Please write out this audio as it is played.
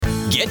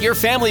Get your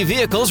family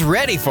vehicles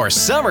ready for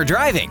summer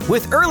driving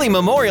with early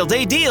Memorial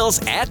Day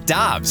deals at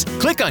Dobbs.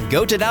 Click on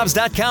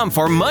GoToDobbs.com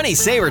for money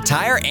saver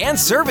tire and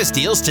service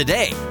deals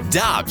today.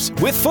 Dobbs,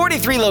 with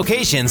 43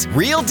 locations,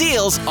 real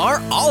deals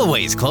are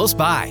always close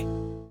by.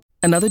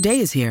 Another day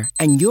is here,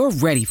 and you're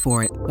ready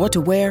for it. What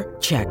to wear?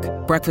 Check.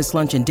 Breakfast,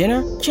 lunch, and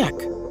dinner? Check.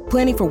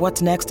 Planning for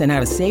what's next and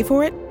how to save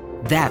for it?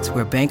 That's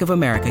where Bank of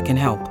America can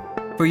help.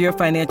 For your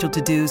financial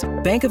to-dos,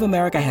 Bank of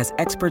America has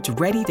experts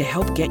ready to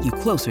help get you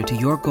closer to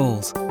your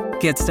goals.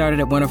 Get started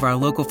at one of our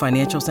local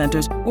financial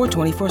centers or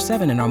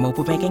 24/7 in our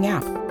mobile banking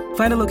app.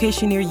 Find a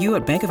location near you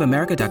at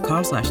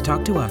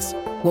bankofamerica.com/talktous.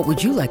 What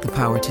would you like the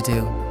power to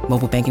do?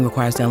 Mobile banking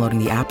requires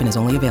downloading the app and is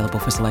only available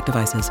for select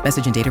devices.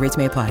 Message and data rates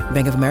may apply.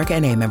 Bank of America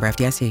N.A., member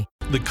FDIC.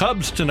 The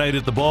Cubs tonight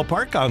at the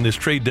ballpark on this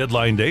trade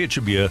deadline day. It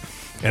should be an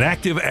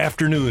active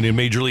afternoon in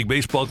Major League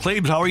Baseball.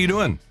 Claibs, how are you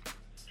doing?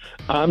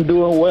 I'm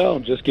doing well.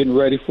 Just getting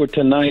ready for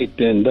tonight.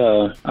 And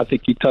I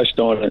think you touched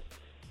on it.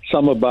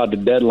 Something about the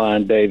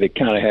deadline day that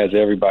kind of has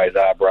everybody's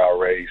eyebrow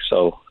raised.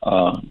 So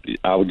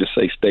I would just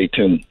say stay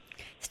tuned.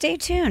 Stay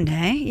tuned,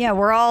 eh? Yeah,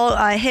 we're all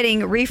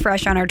hitting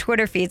refresh on our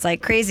Twitter feeds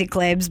like crazy,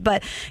 Claibs.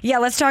 But, yeah,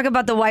 let's talk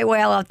about the white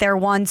whale out there,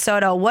 Juan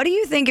Soto. What do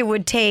you think it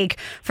would take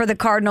for the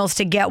Cardinals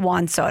to get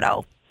Juan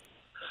Soto?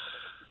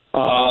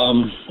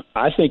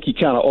 I think you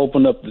kind of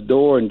open up the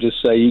door and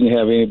just say you can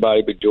have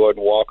anybody but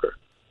Jordan Walker.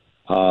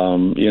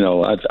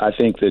 I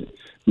think that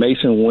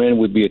Mason Wynn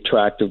would be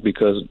attractive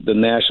because the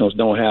Nationals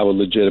don't have a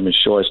legitimate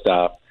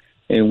shortstop,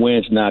 and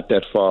Wynn's not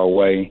that far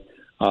away.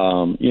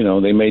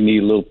 They may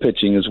need a little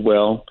pitching as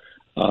well.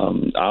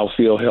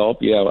 Outfield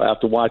help. Yeah,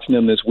 after watching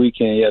them this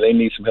weekend, they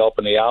need some help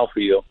in the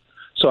outfield.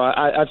 So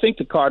I think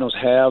the Cardinals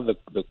have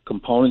the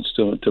components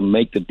to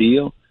make the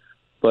deal.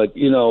 But,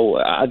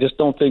 I just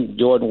don't think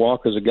Jordan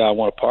Walker's a guy I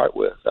want to part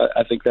with.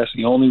 I think that's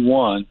the only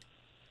one.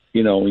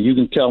 You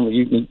can tell me,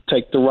 you can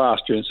take the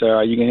roster and say, all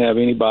right, you can have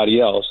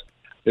anybody else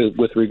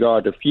with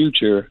regard to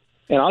future.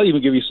 And I'll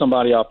even give you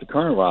somebody off the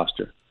current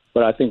roster.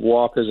 But I think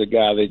Walker's a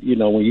guy that,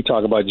 when you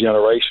talk about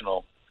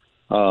generational,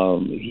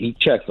 he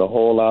checks a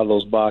whole lot of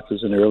those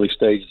boxes in the early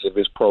stages of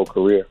his pro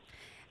career.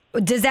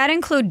 Does that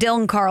include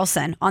Dylan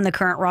Carlson on the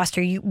current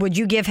roster? Would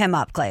you give him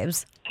up,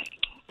 Claibs?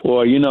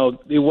 Well,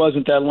 it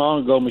wasn't that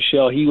long ago,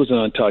 Michelle. He was an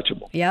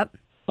untouchable. Yep.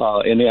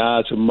 In the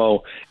eyes of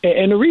Mo.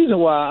 And the reason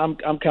why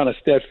I'm kind of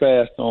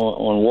steadfast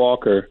on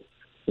Walker,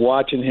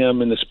 watching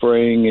him in the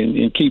spring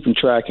and keeping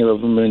track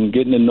of him and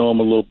getting to know him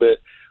a little bit.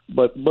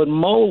 But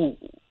Mo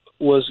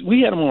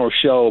we had him on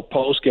a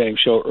post-game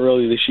show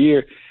earlier this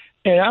year,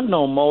 and I've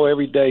known Mo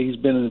every day he's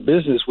been in the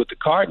business with the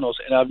Cardinals,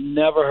 and I've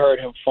never heard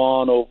him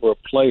fawn over a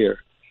player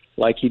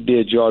like he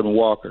did Jordan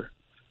Walker.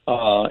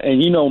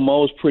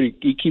 Mo's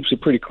he keeps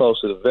it pretty close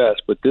to the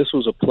vest, but this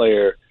was a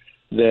player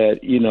that,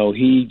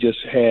 he just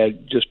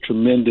had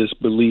tremendous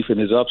belief in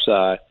his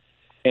upside.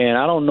 And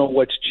I don't know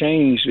what's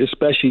changed,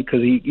 especially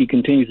because he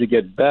continues to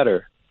get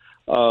better.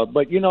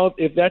 But,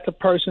 if that's a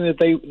person that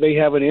they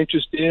have an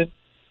interest in,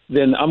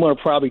 then I'm going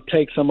to probably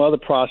take some other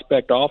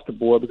prospect off the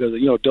board because,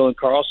 Dylan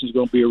Carlson's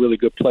going to be a really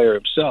good player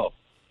himself.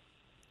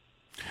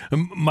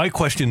 My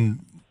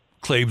question,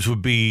 Claibs,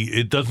 would be,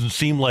 it doesn't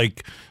seem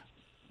like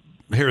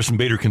Harrison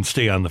Bader can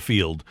stay on the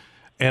field.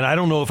 And I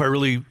don't know if I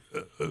really,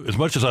 as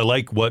much as I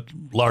like what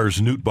Lars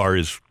Nootbaar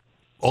is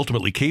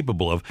ultimately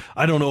capable of,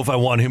 I don't know if I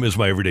want him as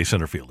my everyday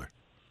center fielder.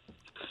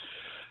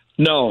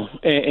 No,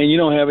 and you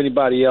don't have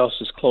anybody else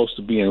as close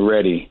to being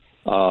ready.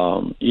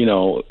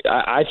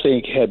 I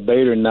think had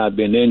Bader not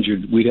been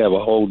injured, we'd have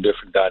a whole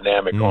different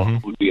dynamic on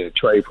who would be in a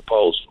trade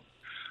proposal.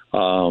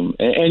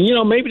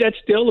 Maybe that's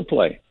still the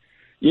play.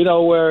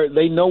 Where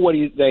they know what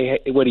he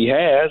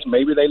has.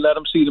 Maybe they let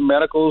him see the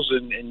medicals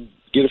and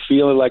get a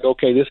feeling like,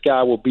 okay, this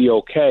guy will be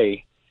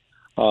okay.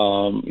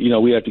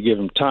 We have to give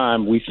him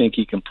time. We think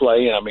he can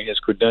play. I mean, his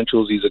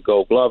credentials, he's a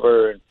Gold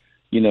Glover. And,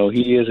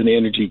 he is an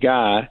energy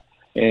guy.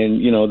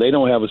 And, they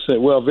don't have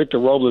Victor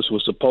Robles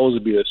was supposed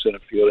to be a center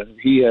fielder, and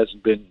he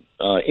hasn't been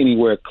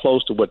anywhere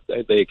close to what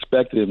they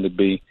expected him to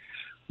be.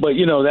 But,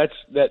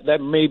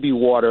 that may be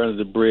water under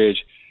the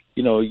bridge.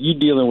 You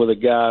dealing with a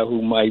guy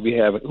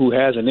who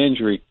has an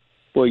injury.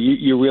 Well,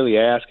 you're really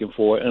asking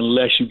for it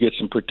unless you get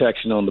some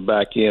protection on the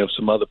back end of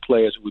some other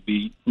players who would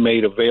be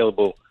made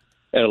available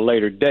at a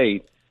later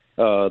date,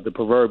 the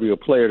proverbial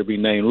player to be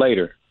named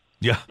later.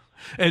 Yeah,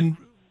 and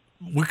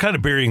we're kind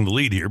of burying the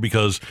lead here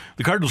because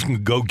the Cardinals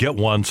can go get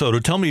Juan Soto.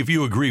 Tell me if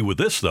you agree with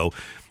this, though.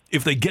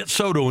 If they get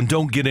Soto and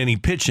don't get any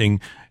pitching,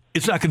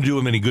 it's not going to do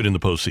him any good in the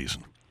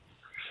postseason.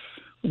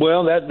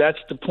 Well, that's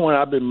the point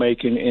I've been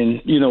making.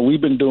 And,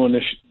 we've been doing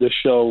this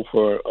show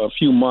for a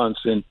few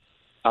months, and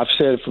I've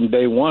said from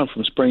day one,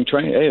 from spring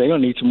training, hey, they're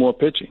going to need some more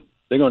pitching.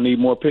 They're going to need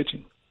more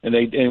pitching. And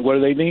what do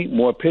they need?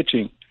 More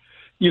pitching.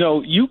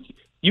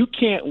 You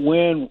can't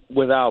win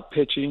without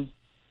pitching,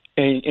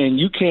 and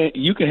you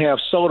can have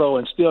Soto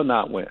and still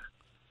not win.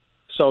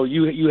 So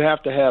you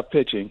have to have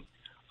pitching.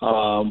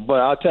 But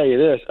I'll tell you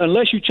this,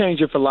 unless you change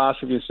your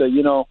philosophy and say,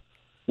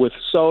 with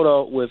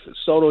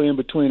Soto in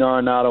between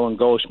Arenado and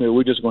Goldschmidt,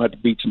 we're just going to have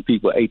to beat some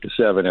people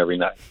 8-7 every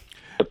night.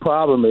 The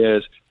problem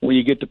is when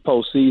you get to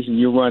postseason,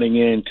 you're running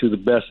into the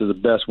best of the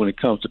best when it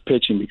comes to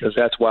pitching, because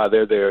that's why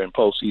they're there in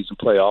postseason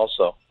play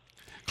also.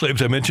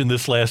 Claibs, I mentioned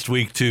this last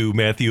week to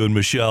Matthew and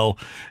Michelle,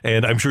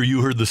 and I'm sure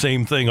you heard the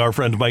same thing. Our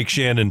friend Mike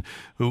Shannon,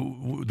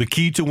 who the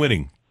key to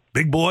winning,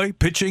 big boy,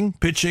 pitching,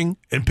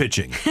 and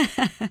pitching.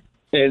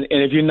 And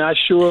if you're not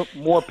sure,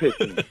 more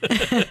pitching.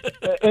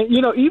 and,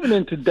 even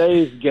in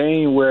today's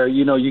game where,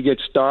 you get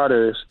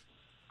starters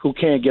who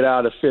can't get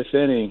out of fifth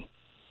inning,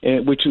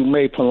 and which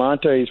made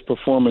Palante's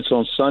performance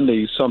on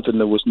Sunday something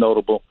that was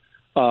notable.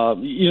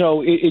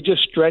 It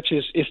just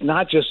stretches. It's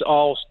not just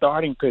all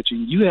starting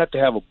pitching. You have to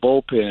have a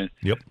bullpen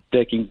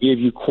that can give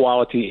you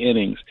quality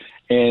innings.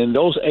 And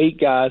those 8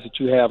 guys that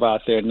you have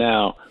out there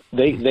now,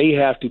 they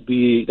have to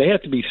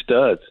be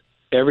studs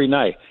every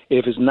night.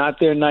 If it's not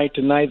their night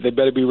tonight, they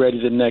better be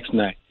ready the next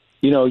night.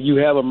 You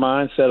have a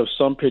mindset of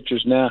some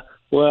pitchers now,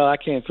 well, I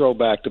can't throw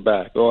back to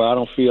back, or I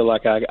don't feel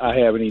like I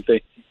have anything.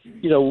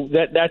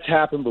 That's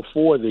happened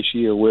before this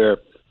year, where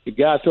the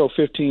guy throw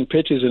 15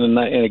 pitches in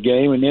a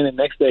game, and then the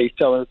next day he's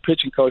telling the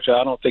pitching coach,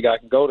 I don't think I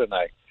can go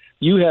tonight.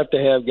 You have to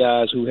have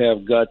guys who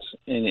have guts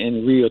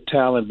and real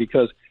talent,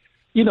 because,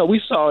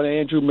 we saw in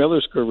Andrew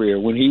Miller's career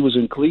when he was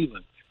in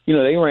Cleveland.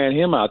 They ran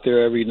him out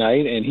there every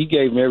night, and he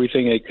gave them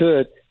everything they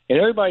could, and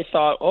everybody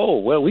thought, oh,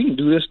 well, we can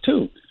do this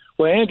too.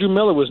 Well, Andrew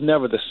Miller was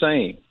never the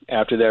same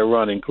after that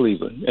run in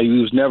Cleveland. He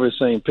was never the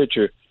same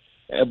pitcher.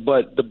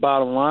 But the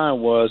bottom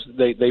line was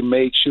they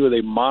made sure they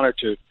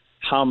monitored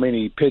how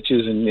many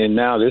pitches, and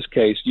now in this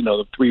case,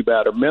 the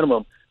 3-batter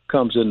minimum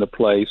comes into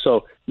play.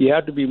 So you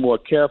have to be more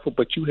careful,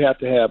 but you have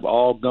to have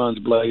all guns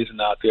blazing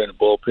out there in the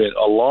bullpen,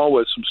 along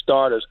with some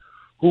starters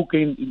who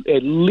can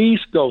at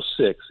least go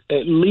 6,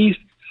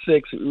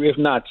 if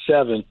not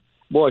 7.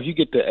 Boy, if you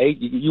get to 8,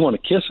 you want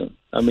to kiss them.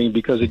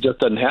 Because it just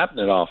doesn't happen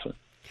that often.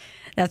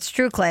 That's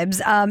true, Claibs.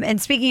 And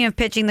speaking of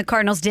pitching, the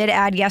Cardinals did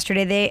add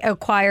yesterday. They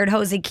acquired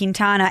Jose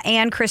Quintana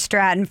and Chris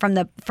Stratton from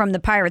the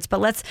Pirates. But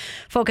let's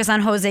focus on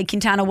Jose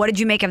Quintana. What did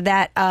you make of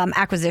that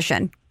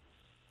acquisition?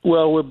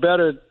 Well, we're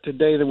better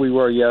today than we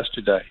were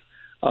yesterday.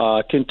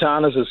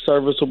 Quintana's a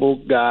serviceable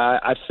guy.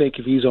 I think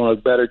if he's on a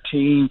better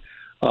team,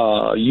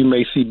 you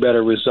may see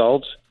better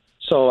results.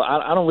 So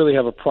I don't really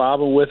have a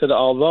problem with it,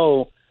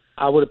 although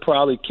I would have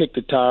probably kicked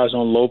the tires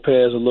on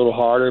Lopez a little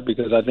harder,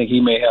 because I think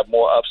he may have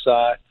more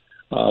upside.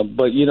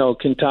 But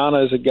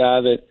Quintana is a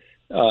guy that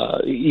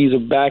he's a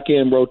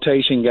back-end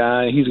rotation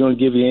guy. He's going to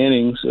give you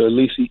innings, or at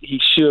least he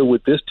should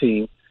with this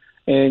team.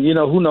 And,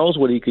 who knows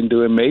what he can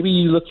do. And maybe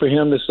you look for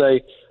him to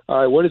say,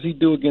 all right, what does he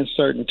do against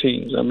certain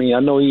teams? I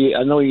know he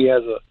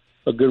has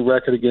a good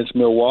record against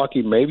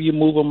Milwaukee. Maybe you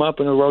move him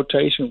up in a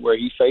rotation where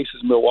he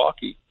faces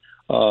Milwaukee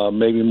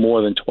maybe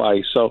more than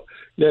twice. So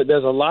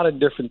there's a lot of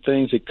different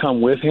things that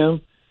come with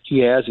him. He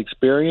has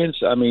experience.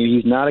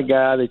 He's not a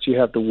guy that you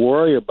have to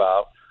worry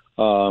about.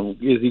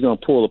 Is he going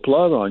to pull the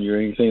plug on you or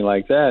anything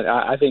like that?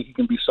 I think he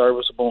can be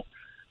serviceable.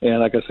 And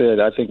like I said,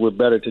 I think we're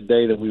better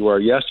today than we were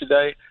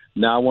yesterday.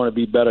 Now I want to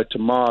be better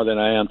tomorrow than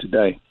I am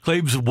today.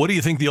 Claibs, what do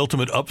you think the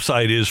ultimate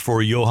upside is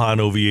for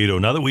Johan Oviedo?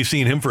 Now that we've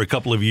seen him for a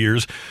couple of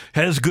years,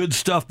 has good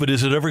stuff, but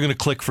is it ever going to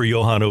click for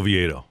Johan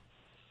Oviedo?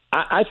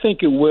 I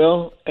think it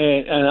will.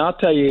 And I'll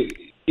tell you,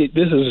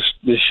 this is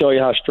to show you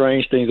how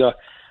strange things are.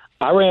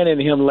 I ran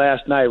into him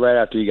last night right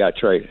after he got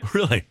traded.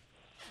 Really?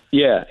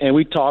 Yeah, and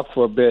we talked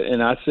for a bit,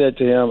 and I said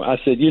to him,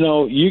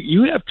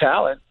 you have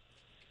talent.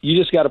 You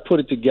just got to put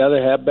it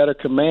together, have better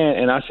command.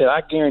 And I said,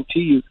 I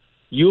guarantee you,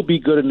 you'll be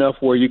good enough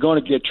where you're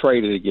going to get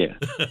traded again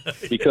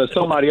because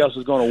somebody else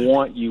is going to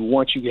want you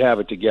once you have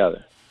it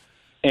together.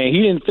 And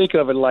he didn't think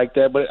of it like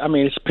that, but,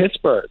 it's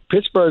Pittsburgh.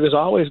 Pittsburgh is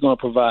always going to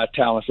provide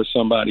talent for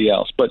somebody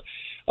else. But,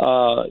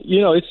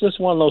 it's just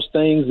one of those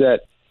things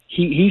that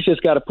he's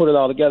just got to put it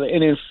all together.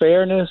 And in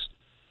fairness,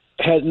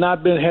 had it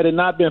not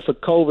been for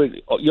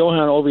COVID,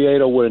 Johan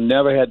Oviedo would have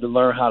never had to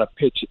learn how to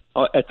pitch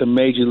at the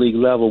major league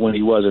level when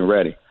he wasn't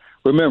ready.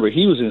 Remember,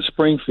 he was in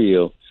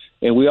Springfield,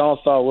 and we all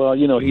thought, well,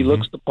 he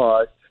looks the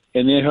part.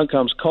 And then here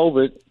comes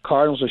COVID.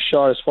 Cardinals are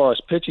short as far as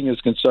pitching is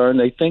concerned.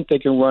 They think they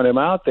can run him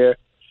out there,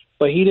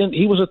 but he didn't.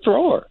 He was a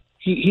thrower.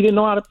 He didn't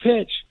know how to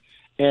pitch.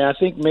 And I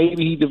think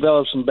maybe he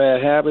developed some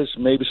bad habits.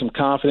 Maybe some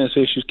confidence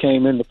issues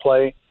came into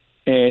play,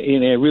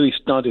 and it really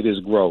stunted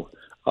his growth.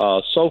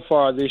 So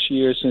far this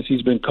year, since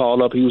he's been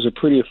called up, he was a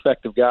pretty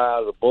effective guy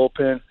out of the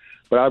bullpen,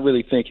 but I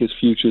really think his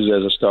future is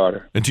as a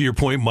starter. And to your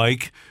point,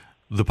 Mike,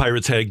 the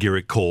Pirates had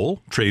Garrett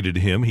Cole, traded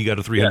him. He got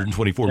a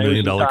 $324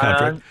 million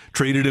contract.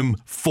 Traded him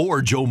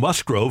for Joe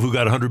Musgrove, who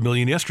got $100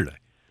 million yesterday.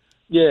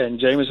 Yeah, and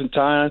Jameson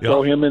Tyne,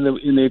 throw him in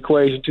the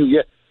equation too.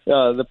 Yeah,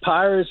 the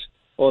Pirates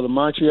or the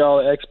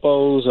Montreal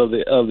Expos of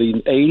the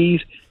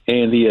 80s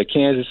and the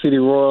Kansas City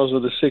Royals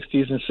of the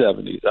 60s and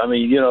 70s.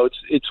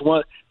 It's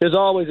one. There's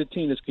always a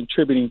team that's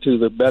contributing to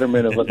the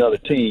betterment of another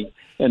team,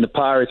 and the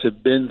Pirates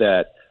have been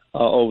that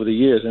over the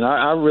years. And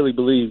I really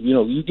believe,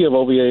 you give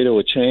Oviedo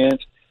a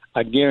chance,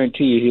 I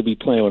guarantee you he'll be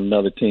playing with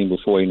another team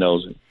before he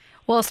knows it.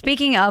 Well,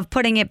 speaking of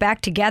putting it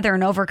back together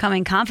and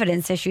overcoming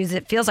confidence issues,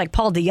 it feels like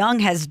Paul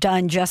DeJong has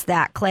done just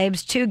that.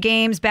 Claibs, 2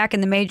 games back in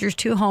the majors,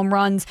 2 home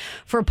runs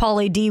for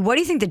Paulie D. What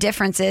do you think the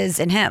difference is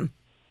in him?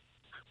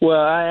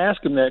 Well, I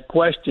asked him that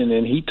question,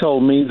 and he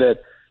told me that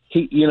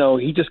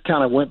he just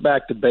kind of went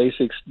back to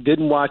basics,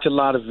 didn't watch a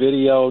lot of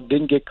video,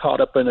 didn't get caught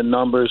up in the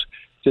numbers,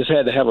 just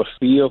had to have a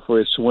feel for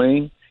his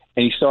swing.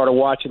 And he started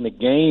watching the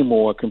game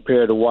more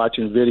compared to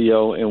watching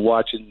video and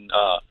watching,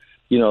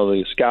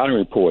 the scouting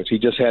reports. He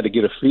just had to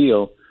get a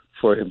feel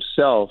for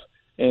himself.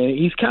 And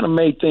he's kind of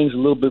made things a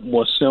little bit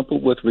more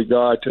simple with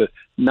regard to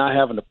not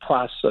having to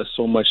process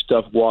so much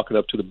stuff walking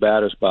up to the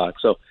batter's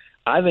box. So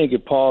I think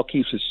if Paul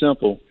keeps it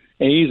simple,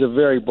 and he's a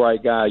very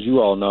bright guy, as you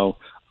all know,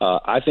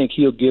 I think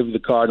he'll give the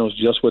Cardinals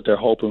just what they're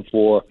hoping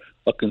for,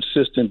 a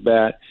consistent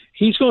bat.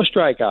 He's going to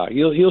strike out.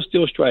 He'll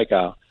still strike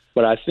out.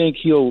 But I think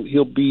he'll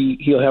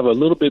have a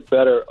little bit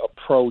better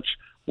approach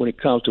when it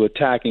comes to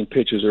attacking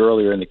pitchers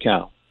earlier in the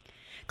count.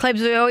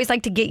 Claibs, we always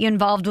like to get you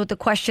involved with the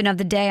question of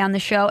the day on the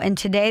show, and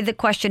today the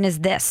question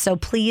is this, so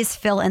please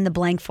fill in the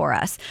blank for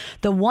us.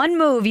 The one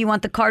move you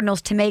want the Cardinals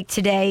to make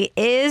today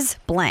is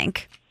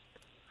blank.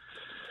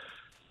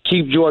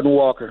 Keep Jordan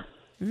Walker.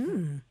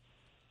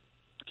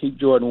 Keep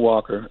Jordan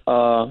Walker.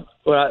 But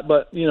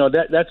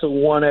that's a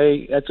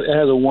 1A. It has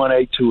a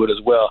 1A to it as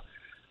well.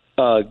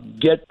 Well,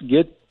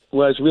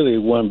 it's really a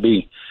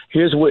 1B.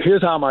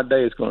 Here's how my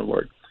day is going to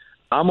work.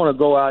 I'm going to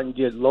go out and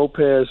get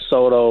Lopez,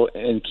 Soto,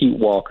 and keep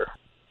Walker.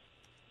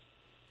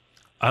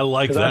 I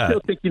like that. I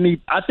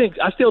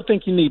still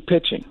think you need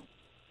pitching.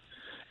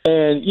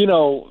 And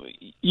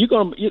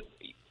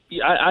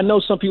I know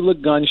some people are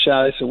gun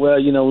shy. They say, well,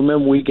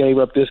 remember we gave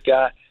up this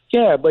guy.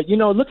 Yeah, but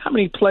look how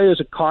many players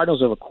the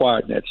Cardinals have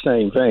acquired in that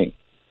same vein.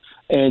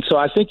 And so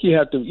I think you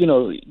have to,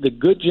 the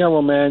good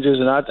general managers,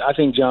 and I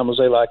think John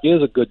Mozeliak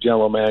is a good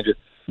general manager.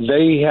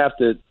 They have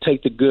to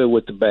take the good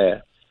with the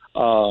bad.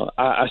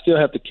 I still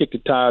have to kick the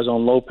tires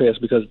on Lopez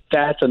because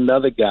that's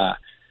another guy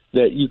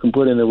that you can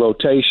put in the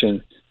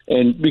rotation,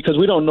 and because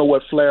we don't know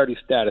what Flaherty's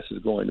status is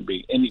going to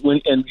be.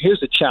 And here's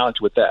the challenge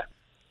with that: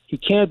 he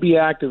can't be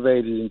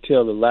activated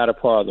until the latter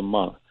part of the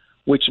month,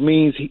 which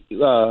means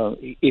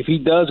if he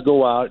does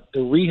go out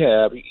to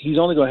rehab, he's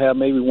only going to have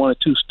maybe 1 or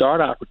 2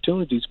 start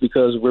opportunities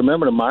because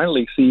remember the minor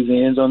league season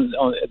ends on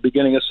the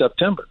beginning of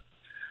September.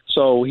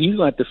 So he's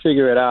going to have to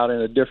figure it out in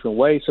a different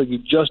way. So you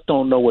just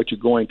don't know what you're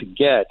going to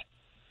get.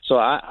 So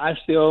I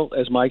still,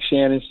 as Mike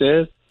Shannon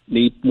says,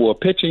 need more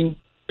pitching.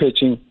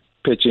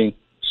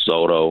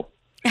 Soto.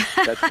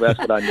 That's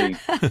what I need.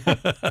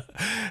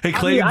 Hey,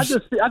 Clay. I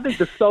think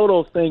the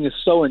Soto thing is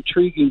so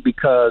intriguing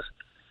because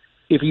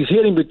if he's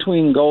hitting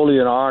between Goldie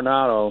and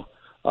Arenado,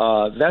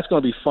 that's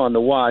going to be fun to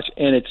watch.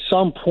 And at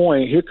some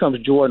point, here comes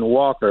Jordan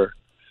Walker.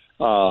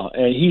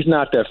 And he's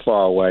not that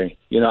far away.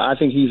 I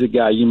think he's a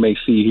guy you may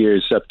see here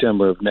in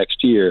September of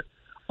next year.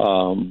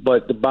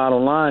 But the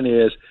bottom line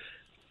is,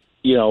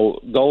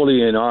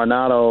 Goldie and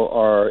Arenado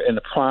are in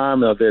the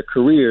prime of their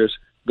careers,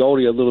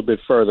 Goldie a little bit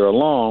further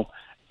along.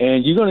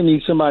 And you're going to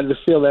need somebody to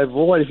fill that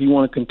void if you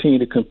want to continue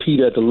to compete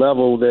at the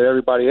level that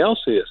everybody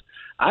else is.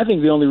 I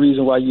think the only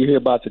reason why you hear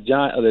about the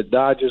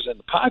Dodgers and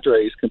the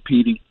Padres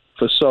competing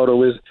for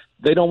Soto is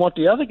they don't want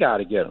the other guy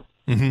to get him.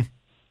 Mm-hmm.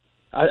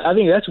 I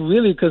think that's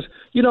really because,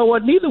 you know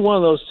what, neither one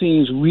of those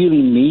teams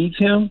really needs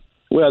him.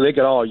 Well, they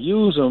could all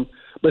use him,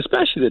 but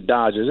especially the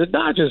Dodgers. The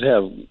Dodgers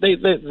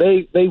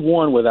they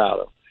won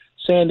without him.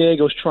 San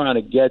Diego's trying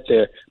to get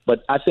there,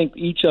 but I think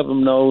each of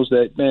them knows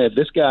that, man, if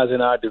this guy's in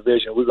our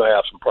division, we're going to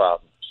have some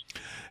problems.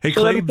 Hey,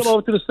 so let me come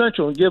over to the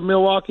Central and give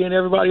Milwaukee and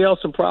everybody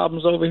else some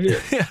problems over here.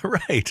 Yeah,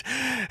 right.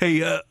 Hey,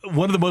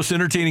 one of the most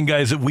entertaining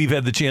guys that we've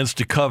had the chance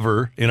to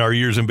cover in our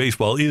years in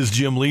baseball is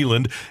Jim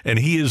Leyland, and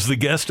he is the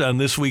guest on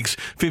this week's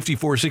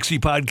 5460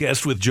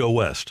 podcast with Joe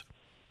West.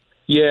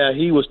 Yeah,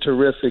 he was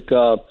terrific.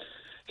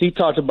 He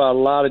talked about a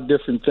lot of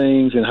different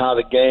things and how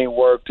the game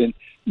worked. And,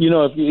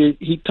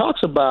 he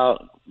talks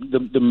about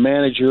the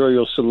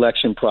managerial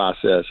selection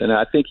process, and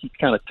I think he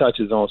kind of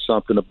touches on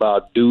something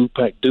about dues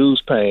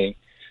paying.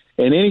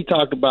 And then he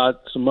talked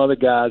about some other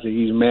guys that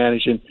he's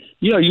managing.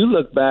 You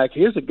look back,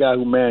 here's a guy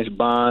who managed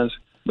Bonds,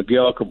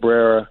 Miguel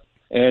Cabrera,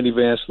 Andy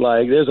Van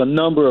Slyke. There's a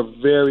number of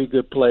very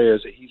good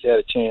players that he's had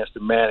a chance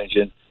to manage,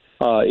 and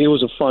it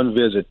was a fun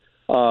visit.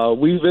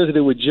 We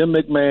visited with Jim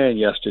McMahon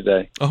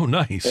yesterday. Oh,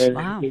 nice. And,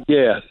 wow.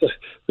 Yeah,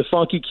 the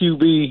funky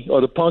QB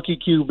or the punky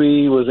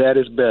QB was at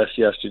his best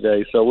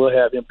yesterday, so we'll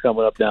have him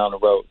coming up down the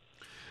road.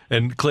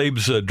 And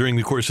Claibs, during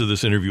the course of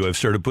this interview, I've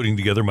started putting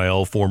together my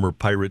all-former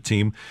Pirate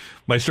team.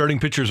 My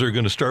starting pitchers are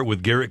going to start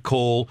with Garrett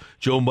Cole,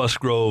 Joe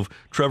Musgrove,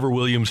 Trevor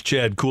Williams,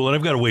 Chad Kuhl, and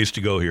I've got a ways to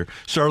go here.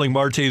 Starling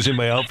Marte's in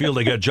my outfield.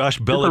 I got Josh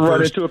Bell at run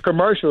first. Into a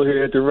commercial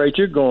here at the rate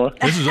you're going.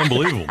 This is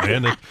unbelievable,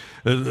 man.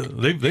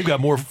 They've got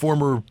more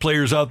former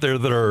players out there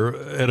that are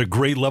at a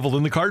great level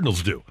than the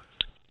Cardinals do.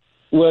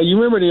 Well, you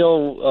remember the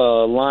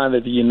old line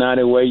that the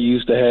United Way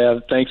used to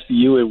have, thanks to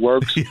you, it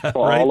works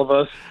for right. all of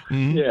us?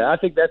 Mm-hmm. Yeah, I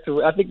think that's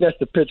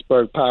the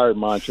Pittsburgh Pirate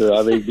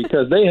mantra.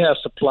 Because they have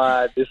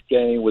supplied this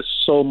game with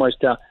so much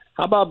talent.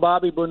 How about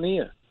Bobby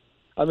Bonilla?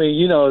 I mean,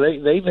 you know,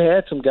 they've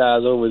had some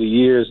guys over the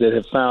years that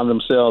have found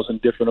themselves in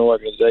different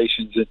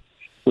organizations. And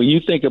when you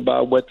think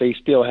about what they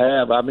still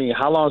have, I mean,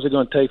 how long is it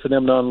going to take for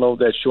them to unload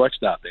that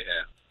shortstop they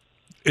have?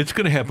 It's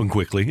going to happen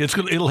quickly.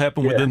 It'll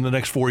happen within the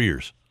next 4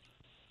 years.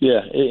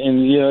 Yeah,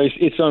 and you know,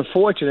 it's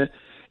unfortunate.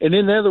 And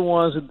then they're the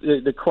ones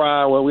that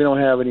cry, well, we don't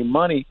have any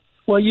money.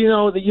 Well, you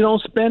know, you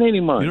don't spend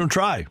any money. You don't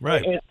try,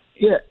 right. And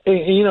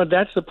you know,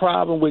 that's the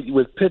problem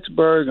with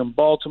Pittsburgh and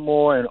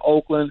Baltimore and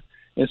Oakland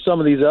and some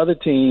of these other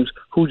teams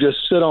who just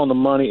sit on the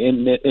money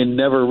and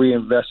never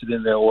reinvested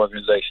in their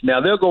organization.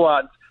 Now, they'll go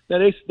out, now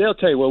they'll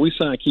tell you, well, we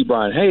signed Key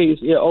Brian Hayes.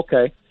 Yeah,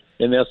 okay.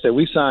 And they'll say,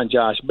 we signed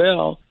Josh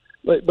Bell.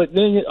 But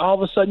then all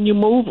of a sudden you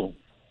move them,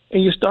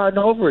 and you're starting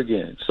over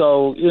again.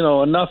 So, you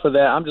know, enough of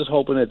that. I'm just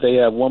hoping that they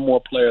have one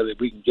more player that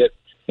we can get,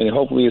 and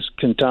hopefully it's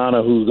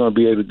Quintana who's going to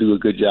be able to do a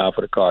good job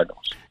for the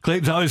Cardinals.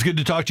 Claves, always good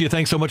to talk to you.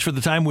 Thanks so much for the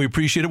time. We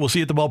appreciate it. We'll see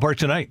you at the ballpark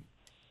tonight.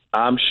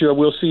 I'm sure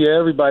we'll see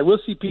everybody. We'll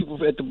see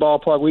people at the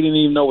ballpark we didn't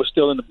even know were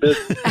still in the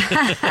business.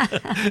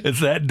 It's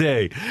that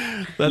day.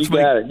 You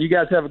got it. You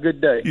guys have a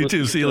good day. You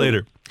too. See you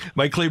later.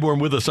 Mike Claiborne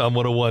with us on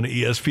 101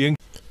 ESPN.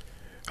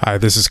 Hi,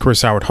 this is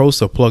Chris Howard,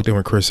 host of Plugged In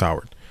with Chris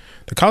Howard.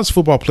 The College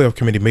Football Playoff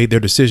Committee made their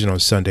decision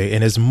on Sunday,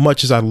 and as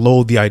much as I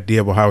loathe the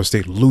idea of Ohio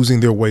State losing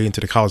their way into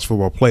the College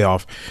Football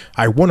Playoff,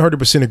 I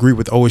 100% agree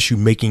with OSU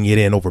making it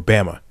in over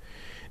Bama.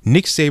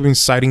 Nick Saban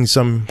citing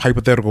some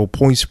hypothetical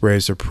point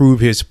spreads to prove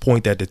his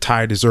point that the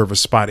Tide deserve a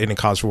spot in the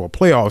College Football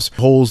Playoffs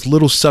holds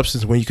little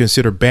substance when you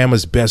consider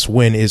Bama's best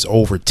win is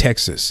over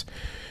Texas.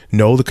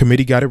 No, the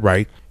committee got it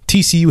right.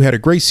 TCU had a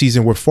great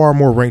season with far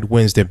more ranked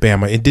wins than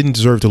Bama and didn't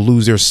deserve to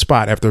lose their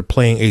spot after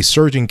playing a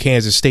surging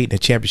Kansas State in a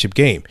championship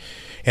game.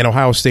 And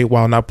Ohio State,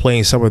 while not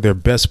playing some of their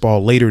best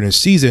ball later in the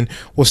season,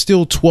 was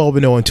still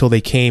 12-0 until they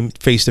came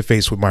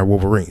face-to-face with my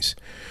Wolverines.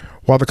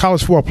 While the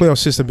college football playoff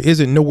system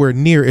isn't nowhere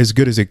near as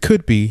good as it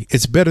could be,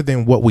 it's better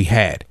than what we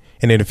had.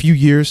 And in a few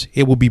years,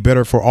 it will be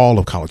better for all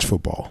of college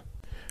football.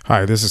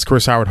 Hi, this is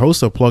Chris Howard,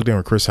 host of Plugged In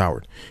with Chris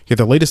Howard. Get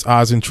the latest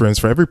odds and trends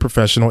for every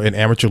professional and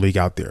amateur league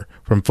out there.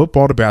 From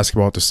football to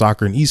basketball to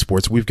soccer and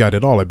esports, we've got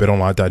it all at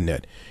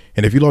BetOnline.net.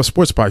 And if you love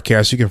sports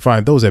podcasts, you can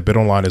find those at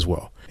BetOnline as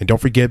well. And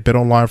don't forget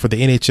BetOnline for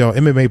the NHL,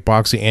 MMA,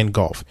 boxing, and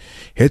golf.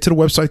 Head to the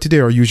website today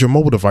or use your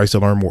mobile device to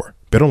learn more.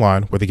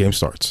 BetOnline, where the game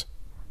starts.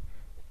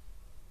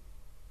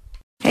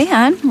 Hey,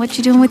 hon, what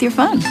you doing with your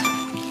phone?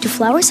 Do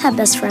flowers have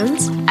best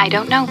friends? I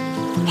don't know.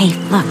 Hey,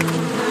 look.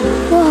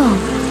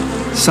 Whoa.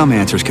 Some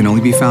answers can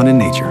only be found in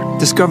nature.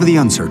 Discover the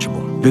unsearchable.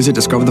 Visit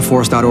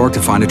discovertheforest.org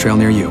to find a trail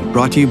near you.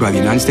 Brought to you by the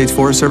United States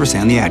Forest Service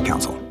and the Ad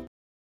Council.